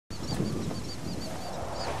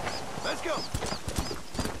Let's go.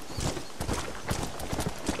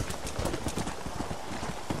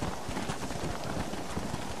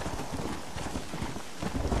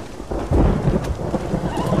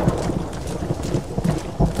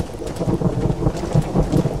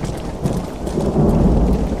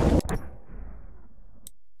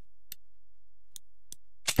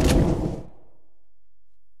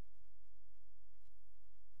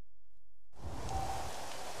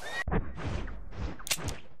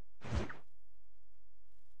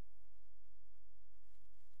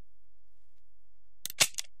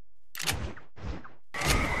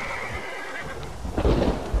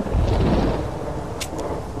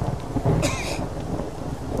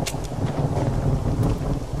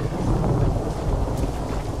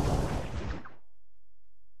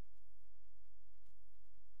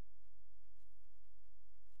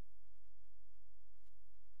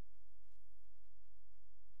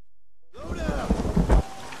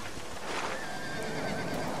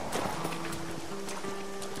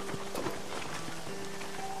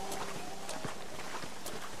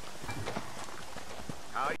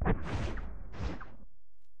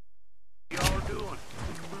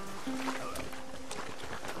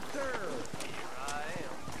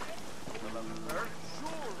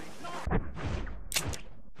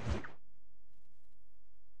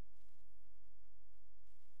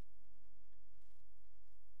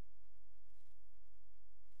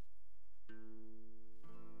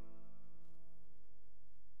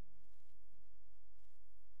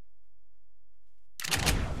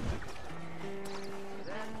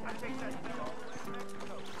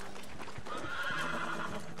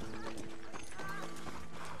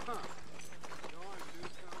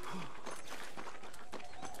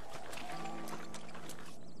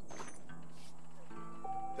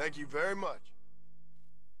 Thank you very much.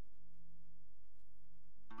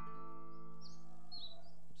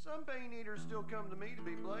 Some pain eaters still come to me to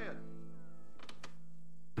be bled.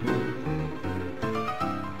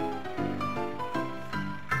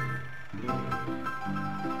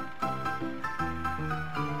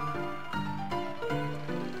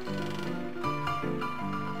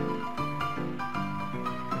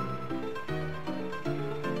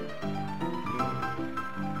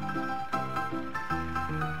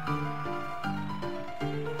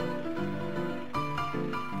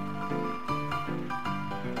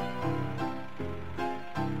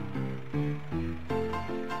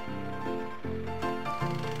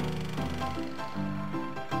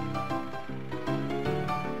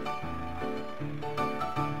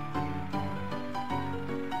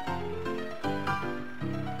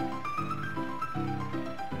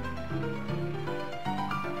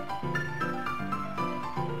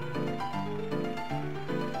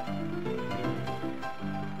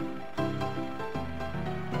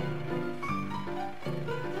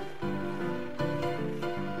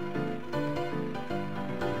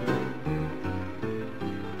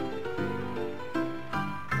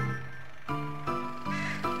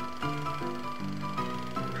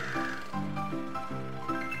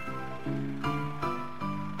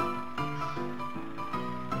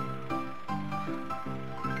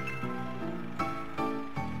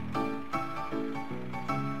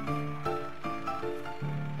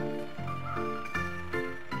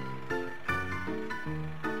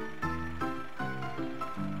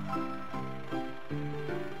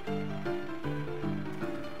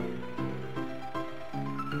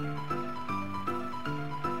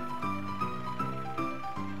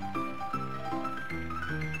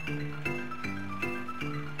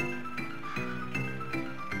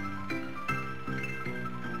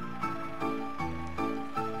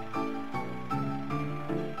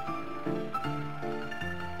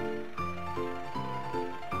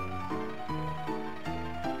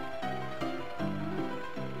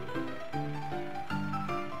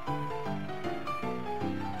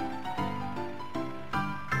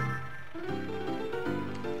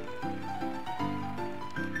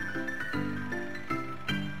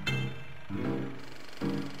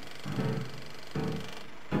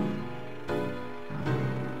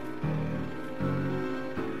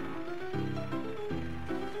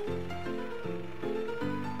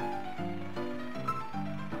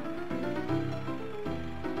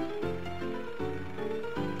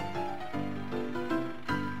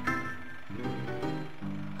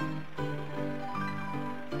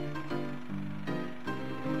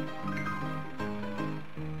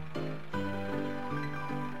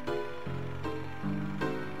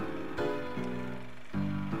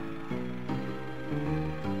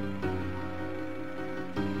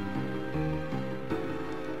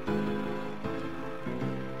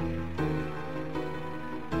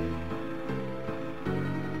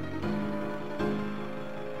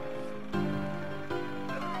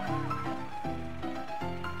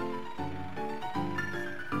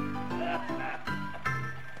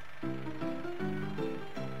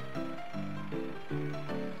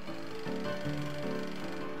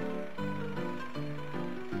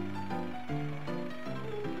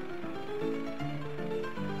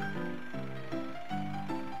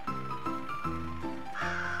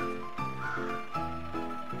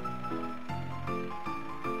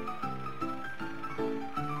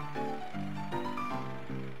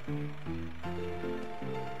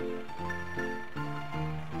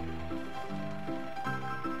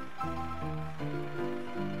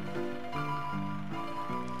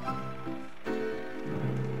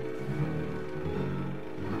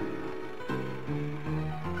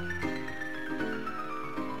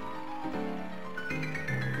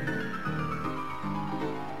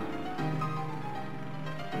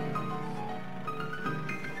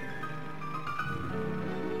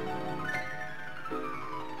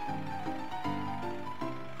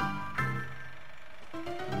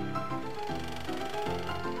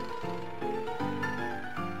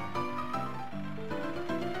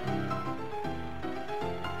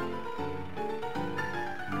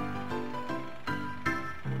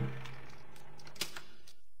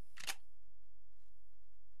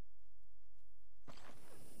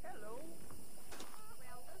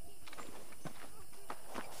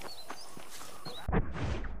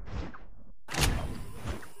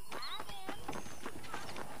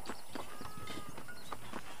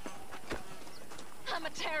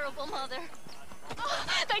 Mother. Oh,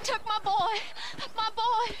 they took my boy. My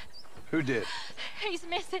boy. Who did? He's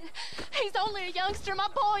missing. He's only a youngster. My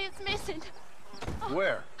boy is missing.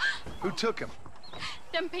 Where? Who took him?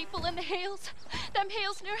 Them people in the hills. Them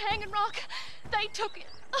hills near Hanging Rock. They took it.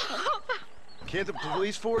 Can't the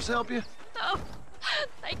police force help you? No.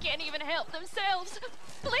 They can't even help themselves.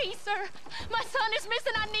 Please, sir. My son is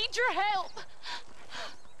missing. I need your help.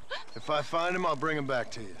 If I find him, I'll bring him back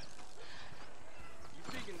to you.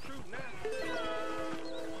 You speaking truth now?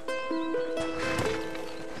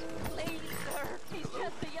 Please, sir. He's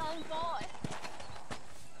just a young boy.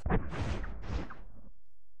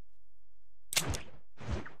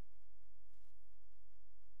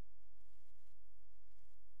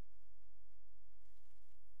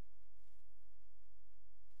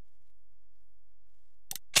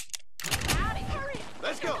 Howdy, hurry.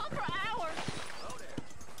 Let's go. For hours.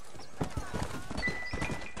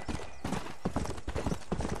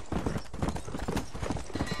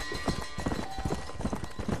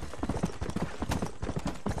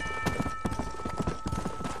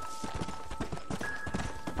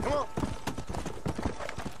 Come on.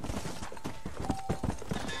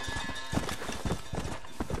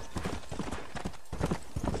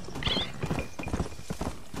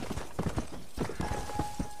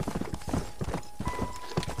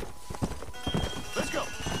 Let's go.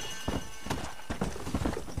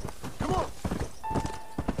 Come on.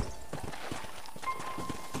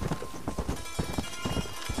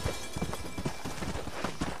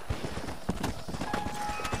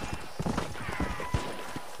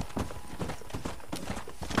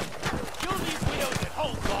 You'll leave widows at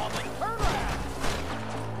home, Baldwin. Turn around.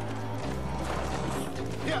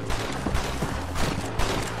 Yeah.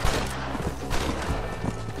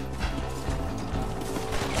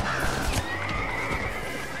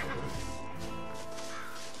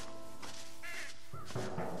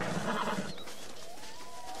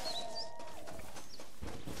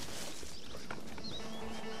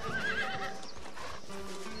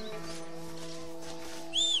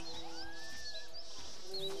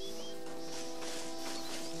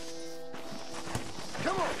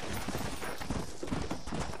 Come on.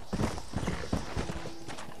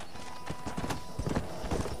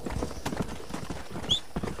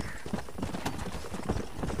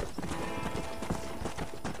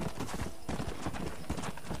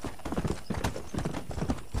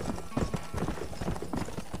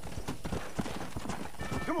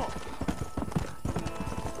 Come on.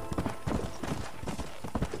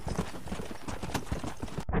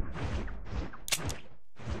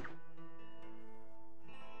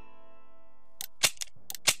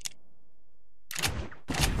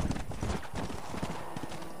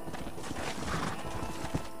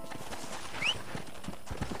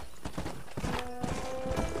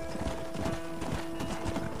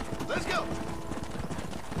 Let's go.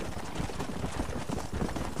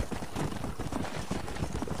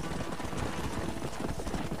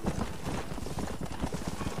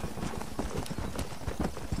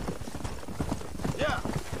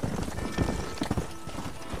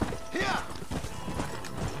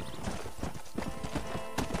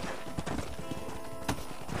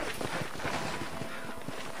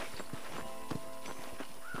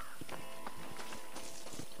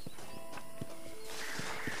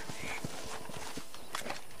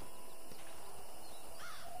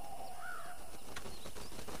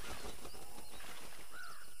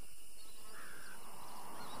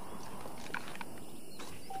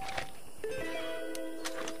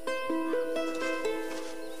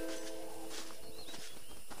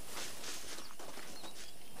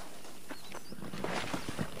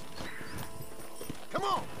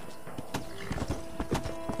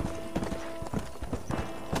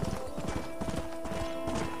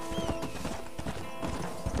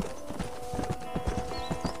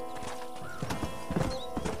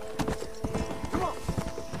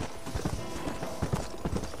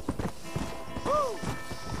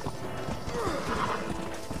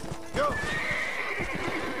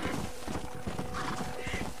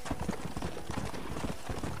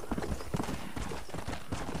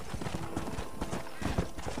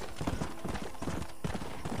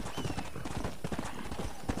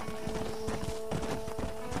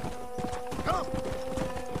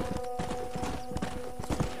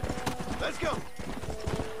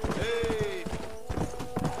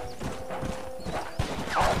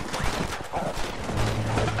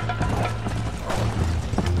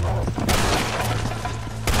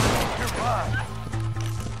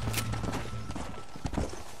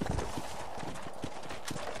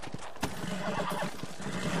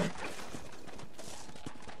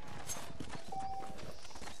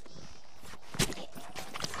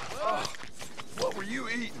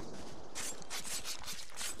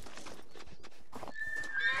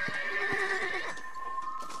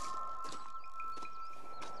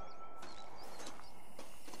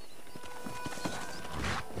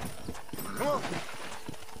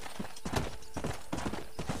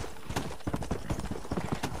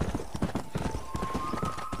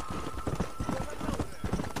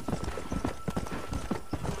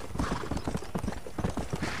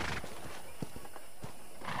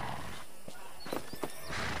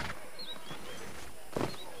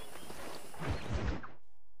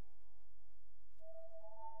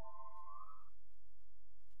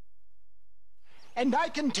 And I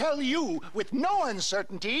can tell you with no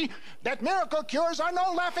uncertainty that miracle cures are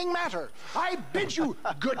no laughing matter. I bid you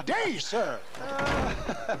good day, sir.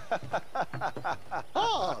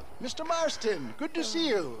 Oh, Mr. Marston, good to see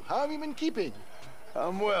you. How have you been keeping?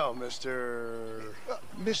 I'm well, Mr.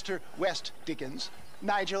 Mr. West Dickens.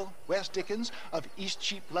 Nigel West Dickens of East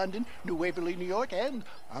Cheap, London, New Waverly, New York, and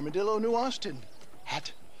Armadillo, New Austin.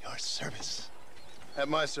 At your service. At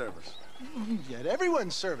my service. At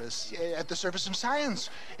everyone's service. At the service of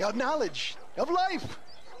science, of knowledge, of life.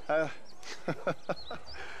 How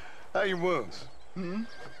are your wounds?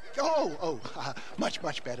 Much,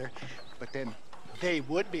 much better. But then they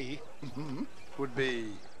would be. Would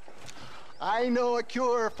be... I know a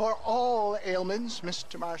cure for all ailments,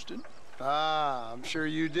 Mr. Marston. Ah, I'm sure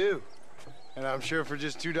you do. And I'm sure for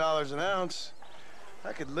just $2 an ounce,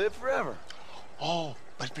 I could live forever. Oh,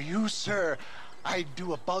 but for you, sir, I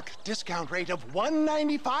do a bulk discount rate of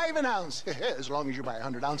 $1.95 an ounce. As long as you buy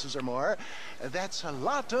 100 ounces or more. That's a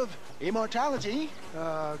lot of immortality.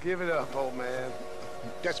 Give it up, old man.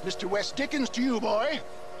 That's Mr. West Dickens to you, boy.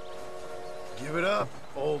 Give it up,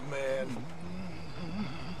 old man.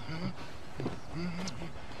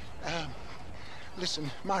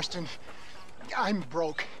 Listen, Marston, I'm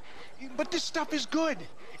broke, but this stuff is good.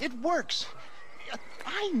 It works.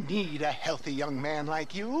 I need a healthy young man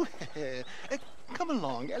like you. Come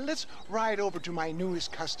along, let's ride over to my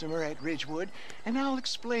newest customer at Ridgewood, and I'll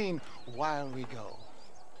explain while we go.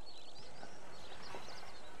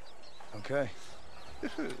 Okay.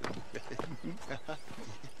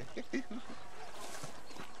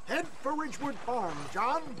 Head for Ridgewood Farm,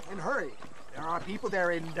 John, and hurry. There are people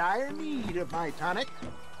there in dire need of my tonic.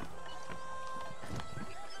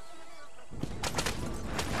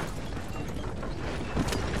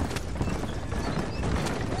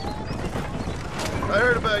 I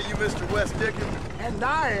heard about you, Mr. West Dickens. And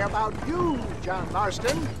I about you, John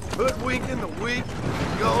Marston. Hoodwinking the weak,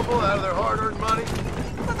 gullible out of their hard-earned money.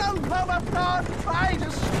 For the love of God, try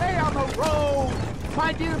to stay on the road.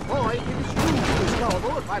 My dear boy, it is you who is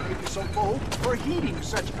gullible, if I may be so bold, for heeding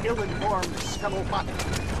such ill-informed scuttlebutt.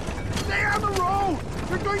 Stay on the road!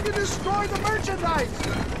 You're going to destroy the merchandise!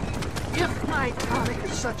 If my tonic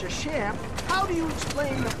is such a sham, how do you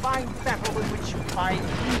explain the fine fettle in which you find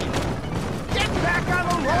me? Get back on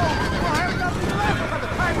the road! We'll have nothing left by the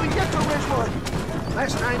time we get to Ridgewood!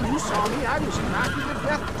 Last time you saw me, I was knocking at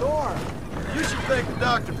death's door. You should thank the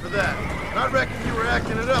doctor for that. I reckon you were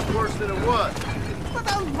acting it up worse than it was. For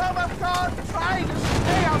the love of God, try to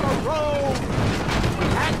stay on the road!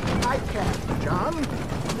 That I can, John.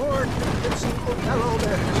 More convincing Othello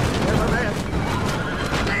there has never been.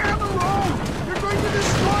 Stay on the road! You're going to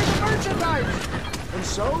destroy the merchandise! And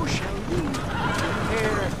so shall you,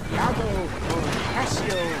 Herr Iago or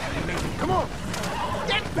Cassio, maybe. Come on!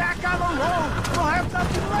 Get back on the road! We'll have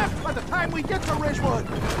nothing left by the time we get to Ridgewood!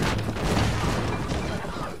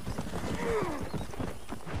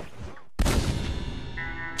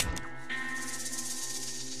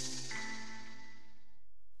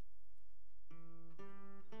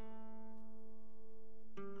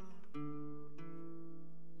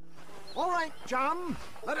 All right, John,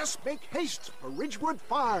 let us make haste for Ridgewood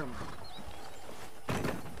Farm.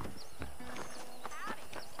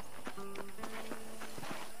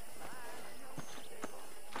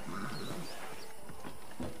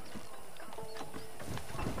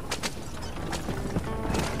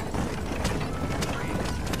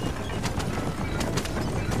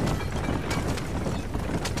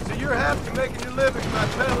 So you're happy making your living by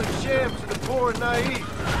peddling shams to the poor and naive.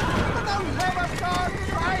 For the love of God,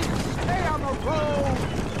 try to stay on the road.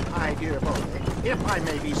 My dear boy, if I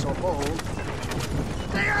may be so bold.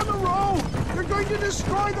 Stay on the road! You're going to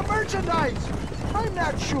destroy the merchandise! I'm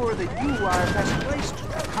not sure that you are best placed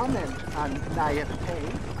to comment on naivete.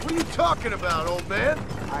 What are you talking about, old man?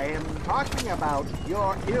 I am talking about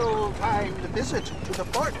your ill-timed visit to the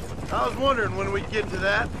fort. I was wondering when we'd get to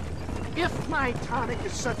that. If my tonic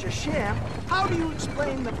is such a sham, how do you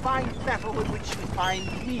explain the fine fettle in which you find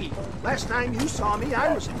me? Last time you saw me,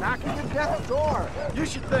 I was knocking at death's door. You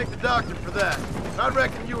should thank the doctor for that. I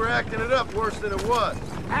reckon you were acting it up worse than it was.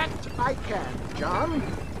 Act I can, John.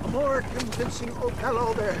 A more convincing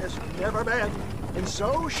Othello there has never been. And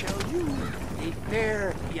so shall you, a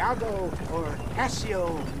fair Iago or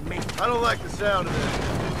Cassio make. I don't like the sound of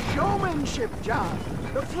this. Showmanship, John.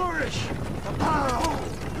 The flourish, the bow.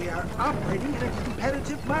 We are operating in a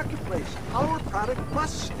competitive marketplace. Our product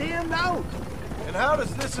must stand out. And how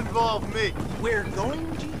does this involve me? We're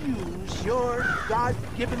going to use use your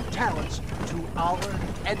God-given talents to our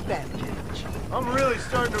advantage. I'm really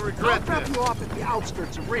starting to I'll regret drop this. you off at the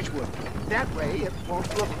outskirts of Ridgewood. That way, it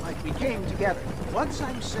won't look like we came together. Once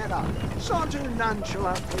I'm set up, saunter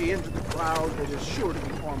nonchalantly into the crowd that is sure to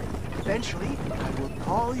be forming. Eventually, I will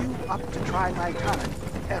call you up to try my tonic.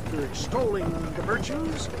 After extolling the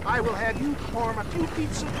virtues, I will have you perform a few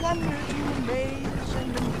feats of wonder to amaze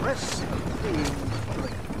and impress the paying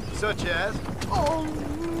public. Such as? Oh,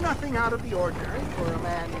 nothing out of the ordinary for a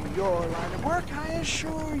man in your line of work, I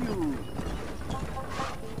assure you.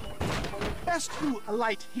 Best you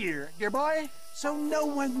alight here, dear boy, so no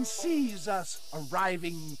one sees us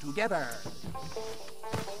arriving together.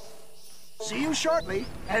 See you shortly,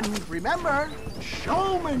 and remember,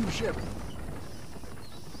 showmanship.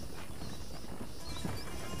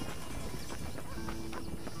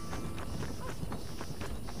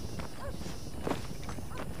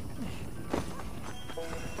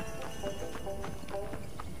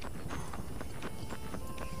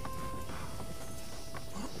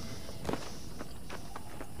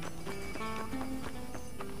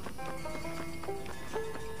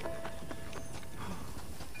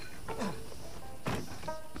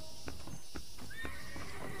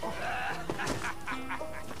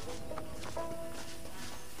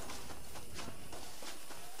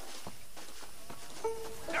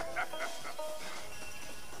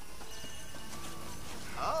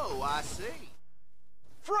 Oh, I see.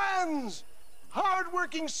 Friends!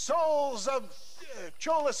 Hard-working souls of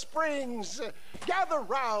Cholla Springs, gather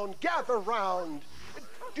round, gather round.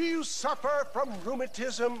 Do you suffer from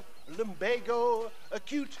rheumatism, lumbago,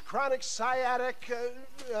 acute chronic sciatic,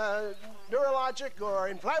 neurologic, or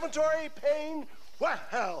inflammatory pain?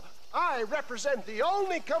 Well, I represent the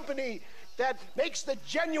only company that makes the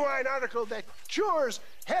genuine article that cures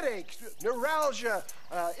headache, neuralgia,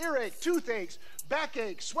 earache, toothaches,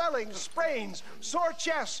 backache, swelling, sprains, sore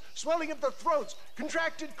chests, swelling of the throats,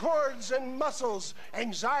 contracted cords and muscles,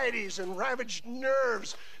 anxieties and ravaged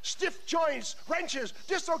nerves, stiff joints, wrenches,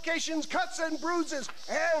 dislocations, cuts and bruises,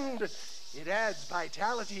 and it adds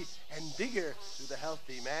vitality and vigor to the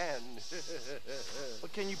healthy man.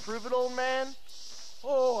 But can you prove it, old man?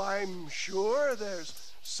 Oh, I'm sure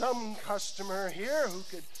there's some customer here who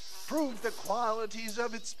could prove the qualities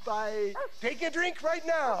of it by taking a drink right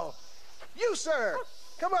now. You, sir,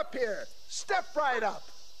 come up here. Step right up.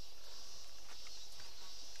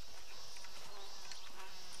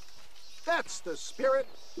 That's the spirit.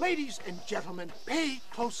 Ladies and gentlemen, pay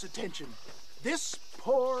close attention. This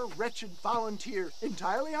poor, wretched volunteer,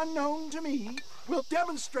 entirely unknown to me, will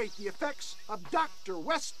demonstrate the effects of Dr.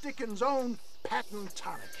 West Dickens' own patent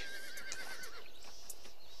tonic.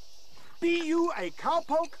 Be you a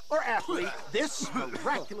cowpoke or athlete, this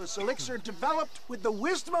miraculous elixir developed with the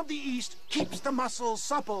wisdom of the East keeps the muscles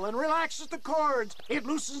supple and relaxes the cords. It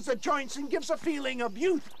loosens the joints and gives a feeling of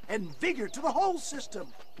youth and vigor to the whole system.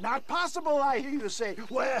 Not possible, I hear you say.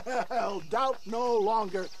 Well, doubt no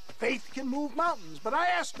longer. Faith can move mountains, but I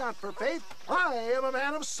ask not for faith. I am a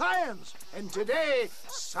man of science, and today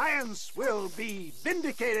science will be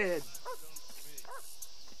vindicated.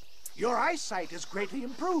 Your eyesight is greatly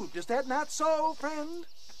improved. Is that not so, friend?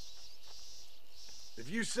 If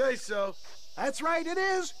you say so. That's right, it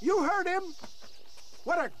is. You heard him.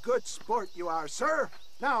 What a good sport you are, sir.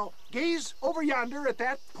 Now, gaze over yonder at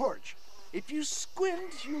that porch. If you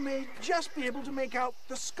squint, you may just be able to make out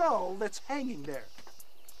the skull that's hanging there.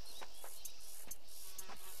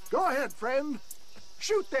 Go ahead, friend.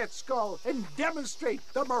 Shoot that skull and demonstrate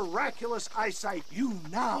the miraculous eyesight you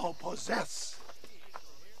now possess.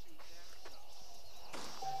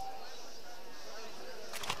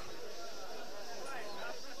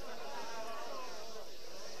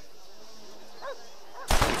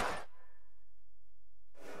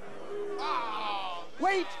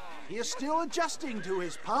 Wait! He is still adjusting to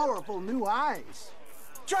his powerful new eyes.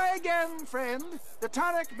 Try again, friend. The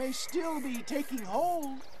tonic may still be taking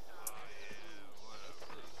hold.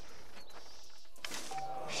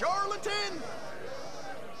 Charlatan!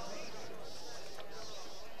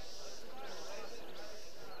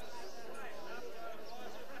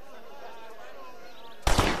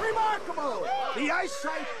 Remarkable! The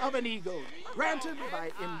eyesight of an eagle, granted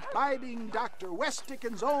by imbibing Dr. West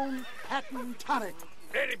Dickens' own patent tonic.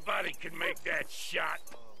 Anybody can make that shot.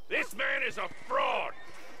 This man is a fraud.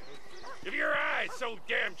 If your eye's so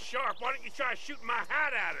damn sharp, why don't you try shooting my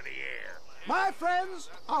hat out of the air? My friends,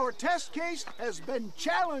 our test case has been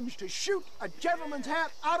challenged to shoot a gentleman's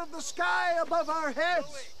hat out of the sky above our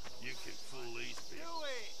heads. You can fool these people,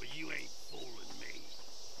 but you ain't fooling me.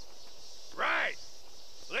 Right.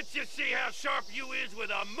 Let's just see how sharp you is with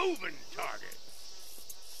a moving target.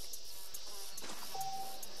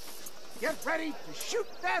 get ready to shoot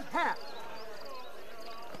that hat.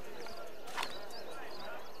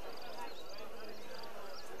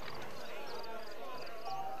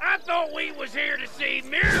 I thought we was here to see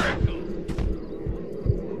miracles.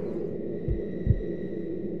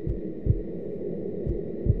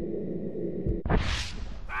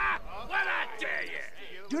 What'd I tell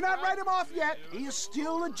you? Do not write him off yet. He is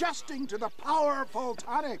still adjusting to the powerful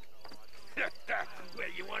tonic. Well,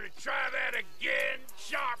 you want to try that again,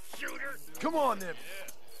 sharpshooter? Come on, then.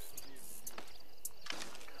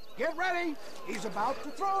 Get ready. He's about to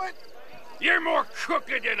throw it. You're more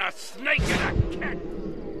crooked than a snake in a cat.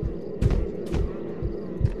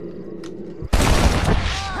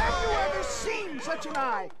 Have you ever seen such an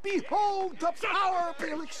eye? Behold the power of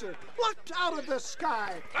the elixir, plucked out of the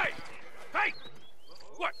sky. Hey! Hey!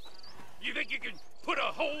 What? You think you can put a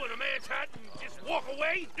hole in a man's hat and just walk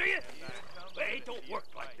away, do you? Well, it don't work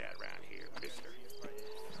like that around here, mister.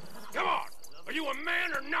 Come on! Are you a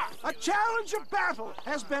man or not? A challenge of battle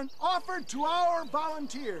has been offered to our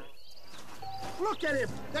volunteer. Look at him.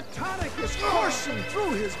 The tonic is coursing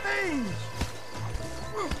through his veins.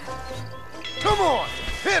 Come on,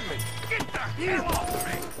 hit me. Get the hell off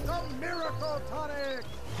me! The miracle tonic.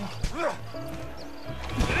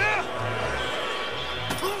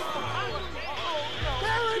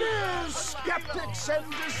 There it is, skeptics and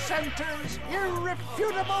dissenters.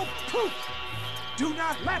 Irrefutable proof. Do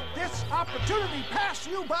not let this opportunity pass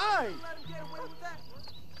you by.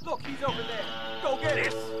 Look, he's over there. Go get him.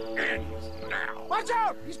 This ends now. Watch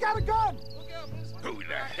out! He's got a gun! Who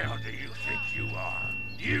the hell do you think you are?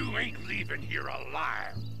 You ain't leaving here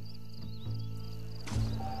alive.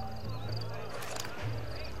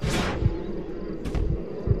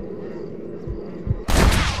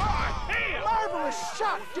 Marvelous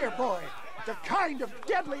shot, dear boy. The kind of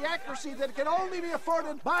deadly accuracy that can only be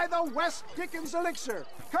afforded by the West Dickens elixir.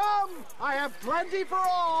 Come, I have plenty for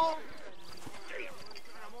all.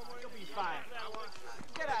 You'll be fine.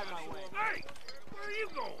 Get out of my way. Hey, where are you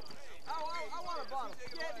going? I want a bottle.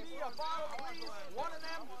 Get me a bottle, please. One of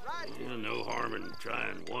them, right here. No harm in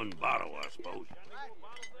trying one bottle, I suppose.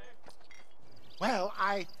 Well,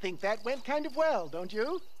 I think that went kind of well, don't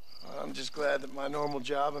you? I'm just glad that my normal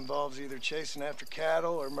job involves either chasing after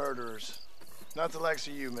cattle or murderers. Not the likes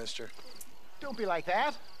of you, mister. Don't be like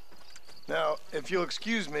that. Now, if you'll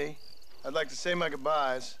excuse me, I'd like to say my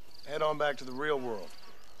goodbyes, head on back to the real world.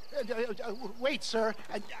 Wait, sir.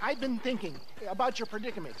 I've been thinking about your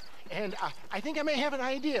predicament, and I think I may have an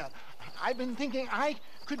idea. I've been thinking I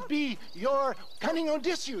could be your cunning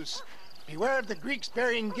Odysseus. Beware of the Greeks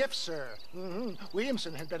burying gifts, sir.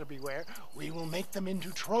 Williamson had better beware. We will make them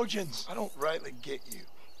into Trojans. I don't rightly get you.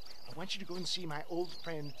 I want you to go and see my old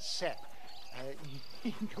friend Seth.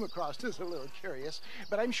 He can come across as a little curious,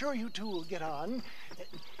 but I'm sure you two will get on.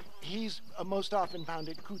 He's most often found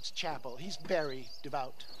at Coots Chapel. He's very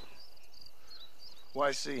devout.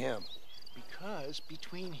 Why see him? Because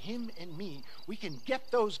between him and me, we can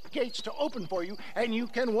get those gates to open for you, and you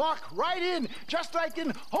can walk right in, just like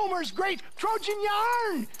in Homer's great Trojan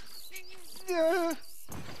yarn.